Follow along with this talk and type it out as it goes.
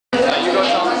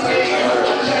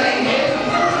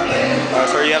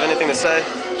to say,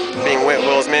 being Lil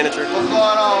Wil's manager? What's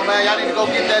going on, man? Y'all need to go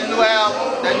get that new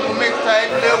album, that new mixtape,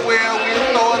 Lil Wil, we'll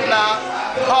throw it now.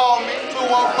 Call me,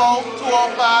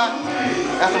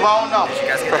 214-205. That's the wrong number. Did you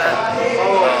guys get that?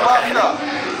 Fucked up.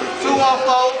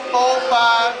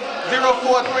 214-450-439.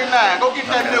 Go get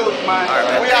that news, man.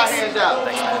 Right, we out here in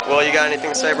Dallas. Well, you got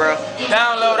anything to say, bro?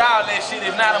 Download all that shit.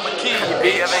 If not, I'ma kill you,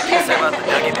 bitch. You have anything to say about the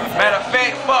Dougie beef? Matter of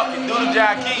fact, fuck it. Do the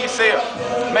job, kill yourself.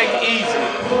 Make it easy.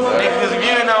 Nigga, cause if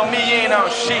you ain't on me, you ain't on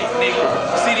shit, nigga.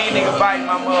 See these niggas biting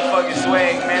my motherfucking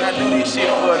swag, man. I do this shit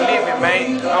for a living,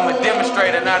 man. I'm a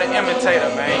demonstrator, not an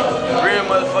imitator, man. Real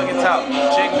motherfucking talk.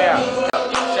 Check me out.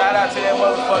 Shout out to that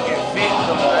motherfucking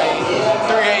victim, man.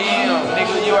 3 a.m.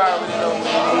 Nigga, you already know who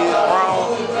it is.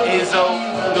 Wrong, Izzo,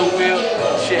 Lil Wil.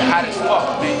 Shit hot as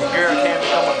fuck, man. Your girl can't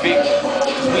become a victim.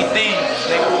 Cause we thieves,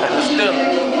 nigga. We steal it.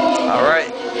 Alright.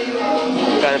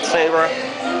 Got anything to say, bro?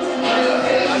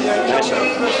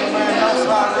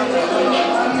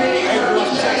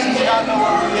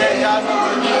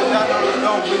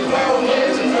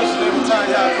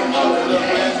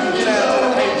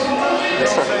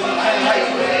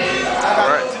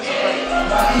 Alright.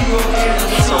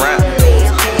 It's a wrap.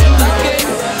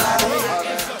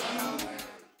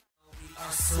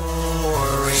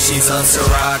 She's on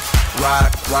Ciroc,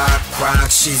 rock.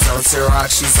 She's on Ciroc, rock.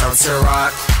 She's on Ciroc,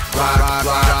 rock.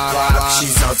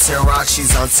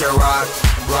 She's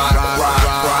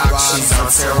on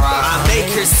Ciroc. I make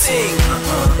her sing.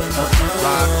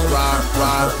 Rock.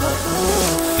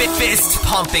 Fist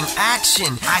pumping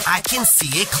action. I can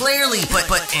see it clearly, but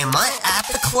am I at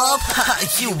the club?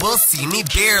 You will see me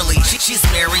barely. She's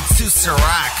married to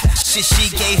Ciroc. She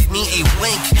gave me a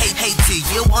wink. Hey, do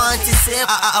you want to sip?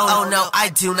 Oh no, I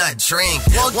do not drink.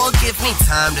 Well, give me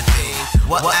time to think.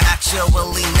 Well,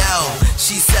 actually, no.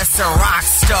 She's just a rock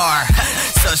star,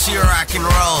 so she rock and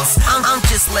rolls. I'm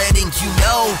just letting you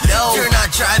know. No, you're not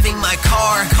driving my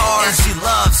car. And she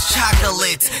loves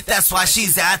chocolate. That's why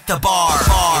she's at the bar.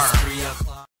 It's 3 o'clock.